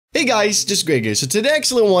Hey guys, just Greg here. So today I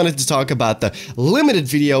actually wanted to talk about the limited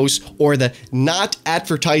videos or the not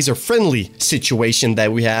advertiser friendly situation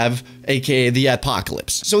that we have, aka the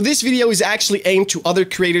apocalypse. So this video is actually aimed to other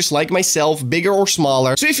creators like myself, bigger or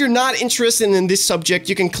smaller. So if you're not interested in this subject,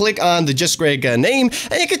 you can click on the Just Greg name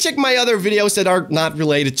and you can check my other videos that are not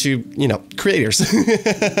related to, creators.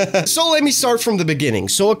 So let me start from the beginning.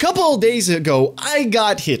 So a couple of days ago, I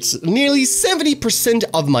got hits. Nearly 70%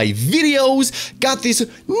 of my videos got this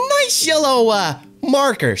nice yellow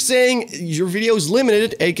marker saying your video is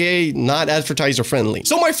limited, aka not advertiser friendly.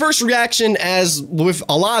 So my first reaction, as with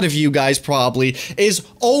a lot of you guys probably, is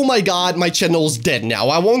oh my god, my channel's dead now.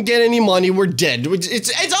 I won't get any money, we're dead. It's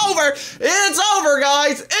over. It's over,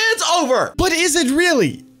 guys. It's over. But is it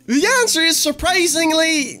really? The answer is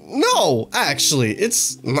surprisingly no, actually.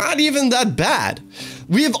 It's not even that bad.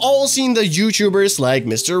 We have all seen the YouTubers like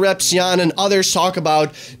Mr. Repsian and others talk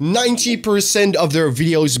about 90% of their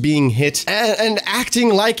videos being hit and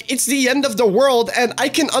acting like it's the end of the world, and I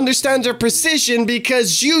can understand their precision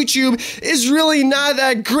because YouTube is really not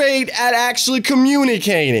that great at actually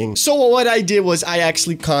communicating. So what I did was I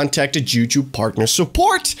actually contacted YouTube partner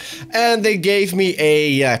support and they gave me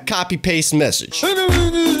a copy-paste message.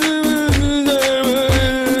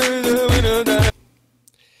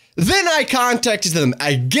 Then I contacted them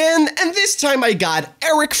again, and this time I got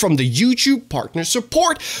Eric from the YouTube partner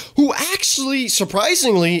support, who actually,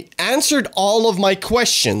 surprisingly, answered all of my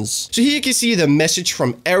questions. So here you can see the message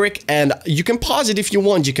from Eric, and you can pause it if you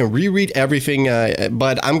want. You can reread everything,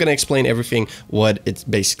 but I'm gonna explain everything what it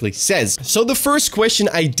basically says. So the first question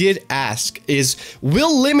I did ask is,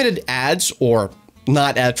 will limited ads or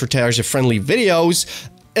not advertiser-friendly videos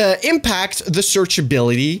impact the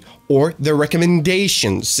searchability or the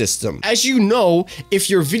recommendation system? As you know, if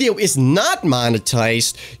your video is not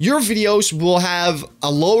monetized, your videos will have a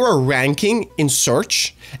lower ranking in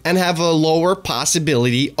search and have a lower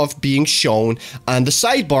possibility of being shown on the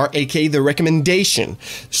sidebar, aka the recommendation.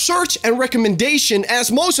 Search and recommendation,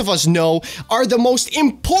 as most of us know, are the most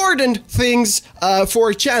important things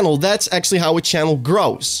for a channel. That's actually how a channel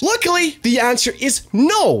grows. Luckily, the answer is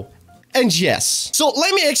no. And yes. So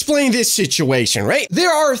let me explain this situation, right?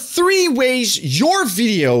 There are 3 ways your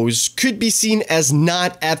videos could be seen as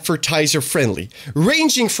not advertiser friendly,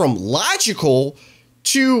 ranging from logical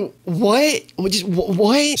to what?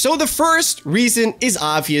 So the first reason is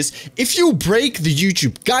obvious. If you break the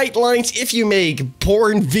YouTube guidelines, if you make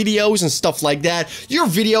porn videos and stuff like that, your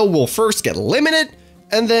video will first get limited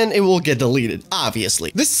and then it will get deleted,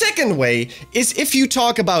 obviously. The second way is if you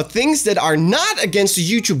talk about things that are not against the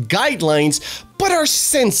YouTube guidelines, but are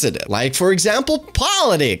sensitive. Like, for example,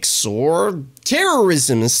 politics or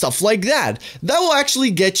terrorism and stuff like that. That will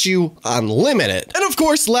actually get you unlimited. And of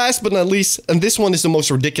course, last but not least, and this one is the most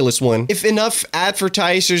ridiculous one, if enough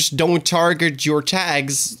advertisers don't target your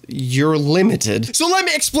tags, you're limited. So let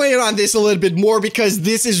me explain on this a little bit more because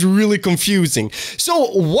this is really confusing.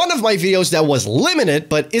 So one of my videos that was limited,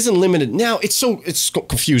 but isn't limited now, it's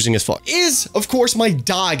confusing as fuck, is of course my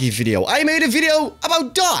doggy video. I made a video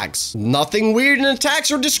about dogs. Nothing weird in the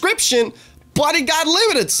text or description, but it got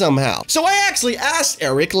limited somehow. So I actually asked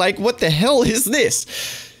Eric, like, what the hell is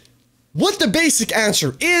this? What the basic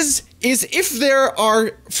answer is if there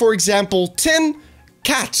are, for example, 10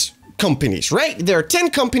 cat companies, right? There are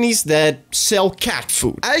 10 companies that sell cat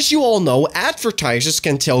food. As you all know, advertisers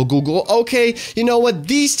can tell Google, okay, you know what,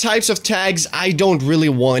 these types of tags I don't really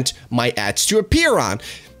want my ads to appear on.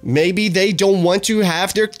 Maybe they don't want to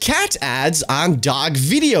have their cat ads on dog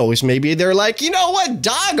videos. Maybe they're like, you know what,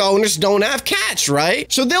 dog owners don't have cats,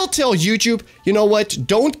 right? So they'll tell YouTube, you know what,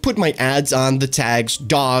 don't put my ads on the tags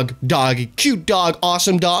dog, doggy, cute dog,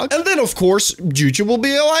 awesome dog. And then of course, YouTube will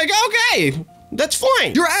be like, okay, that's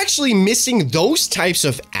fine. You're actually missing those types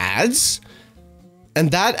of ads, and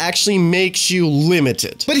that actually makes you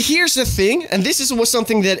limited. But here's the thing, and this was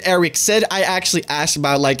something that Eric said. I actually asked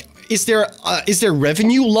about, like, is there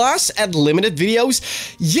revenue loss at limited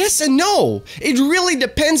videos? Yes and no. It really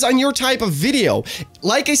depends on your type of video.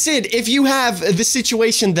 Like I said, if you have the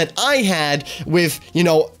situation that I had with,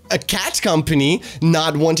 a cat company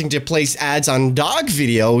not wanting to place ads on dog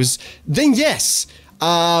videos, then yes,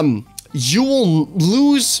 you will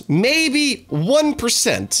lose maybe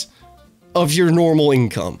 1% of your normal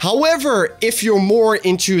income. However, if you're more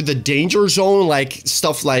into the danger zone, like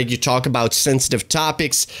stuff like you talk about sensitive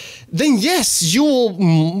topics, then yes,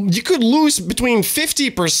 you could lose between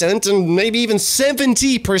 50% and maybe even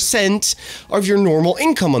 70% of your normal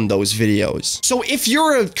income on those videos. So if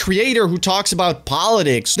you're a creator who talks about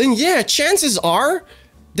politics, then yeah, chances are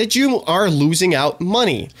that you are losing out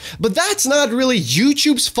money. But that's not really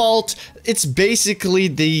YouTube's fault. It's basically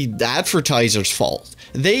the advertiser's fault.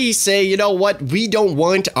 They say, you know what, we don't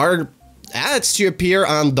want our ads to appear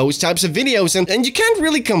on those types of videos, and you can't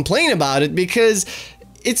really complain about it because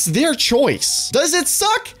it's their choice. Does it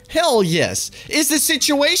suck? Hell yes. Is the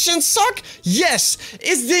situation suck? Yes.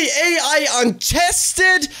 Is the AI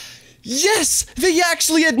untested? Yes, they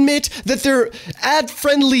actually admit that their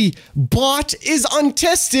ad-friendly bot is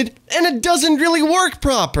untested and it doesn't really work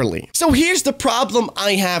properly. So here's the problem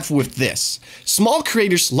I have with this. Small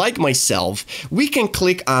creators like myself, we can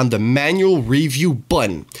click on the manual review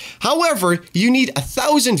button. However, you need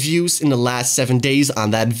 1,000 views in the last 7 days on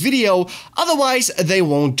that video, otherwise they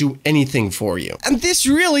won't do anything for you. And this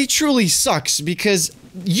really truly sucks because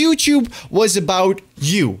YouTube was about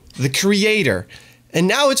you, the creator. And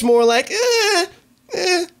now it's more like,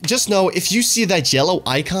 Just know, if you see that yellow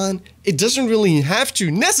icon, it doesn't really have to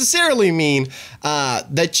necessarily mean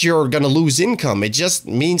that you're gonna lose income. It just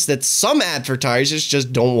means that some advertisers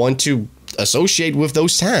just don't want to associate with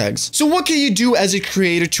those tags. So what can you do as a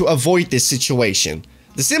creator to avoid this situation?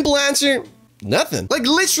 The simple answer, nothing. Like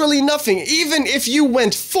literally nothing. Even if you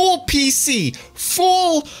went full PC,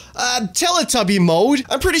 full Teletubby mode,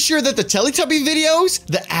 I'm pretty sure that the Teletubby videos,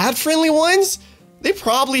 the ad-friendly ones, they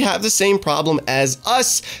probably have the same problem as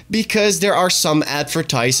us because there are some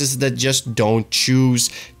advertisers that just don't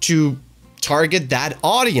choose to target that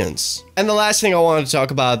audience. And the last thing I wanted to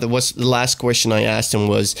talk about, that was the last question I asked him,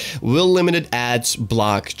 was, will limited ads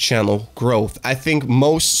block channel growth? I think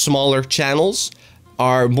most smaller channels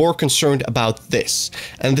are more concerned about this.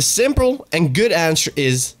 And the simple and good answer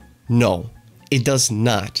is no, it does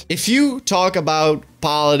not. If you talk about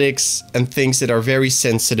politics and things that are very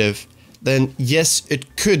sensitive, then yes,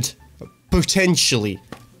 it could potentially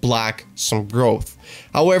block some growth.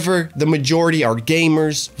 However, the majority are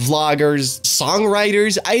gamers, vloggers,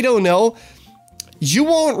 songwriters, I don't know. You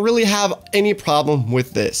won't really have any problem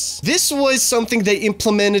with this. This was something they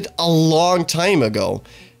implemented a long time ago.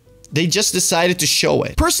 They just decided to show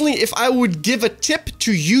it. Personally, if I would give a tip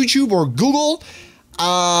to YouTube or Google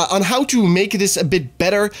on how to make this a bit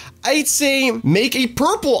better, I'd say make a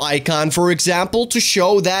purple icon, for example, to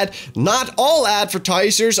show that not all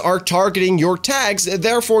advertisers are targeting your tags,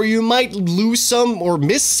 therefore you might lose some or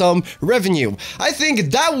miss some revenue. I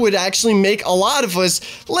think that would actually make a lot of us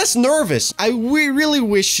less nervous. We really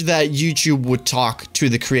wish that YouTube would talk to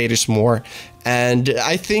the creators more, and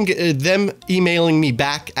I think them emailing me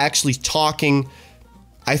back, actually talking,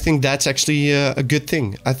 I think that's actually a good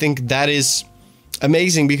thing. I think that is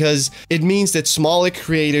amazing because it means that smaller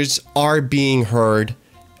creators are being heard,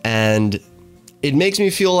 and it makes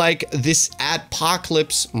me feel like this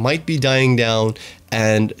adpocalypse might be dying down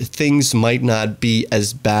and things might not be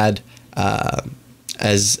as bad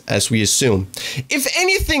as we assume. If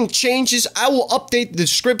anything changes, I will update the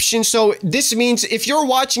description. So this means if you're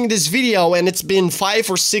watching this video and it's been 5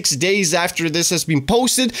 or 6 days after this has been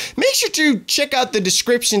posted, make sure to check out the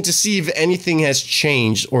description to see if anything has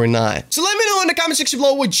changed or not. So let me know in the comment section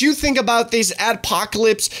below what you think about this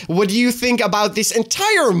adpocalypse. What do you think about this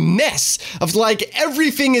entire mess of like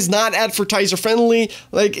everything is not advertiser friendly?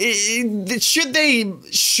 Like should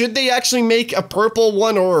they actually make a purple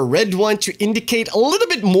one or a red one to indicate a little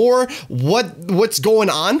bit more what's going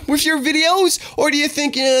on with your videos? Or do you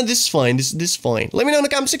think, yeah, this is fine, this is fine? Let me know in the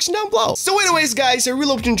comment section down below. So anyways, guys, I really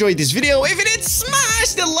hope you enjoyed this video. If you did,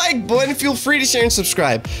 smash the like button. Feel free to share and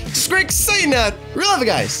subscribe. Just Greg saying that. Real love,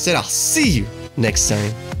 guys. Said I'll see you next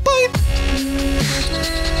time.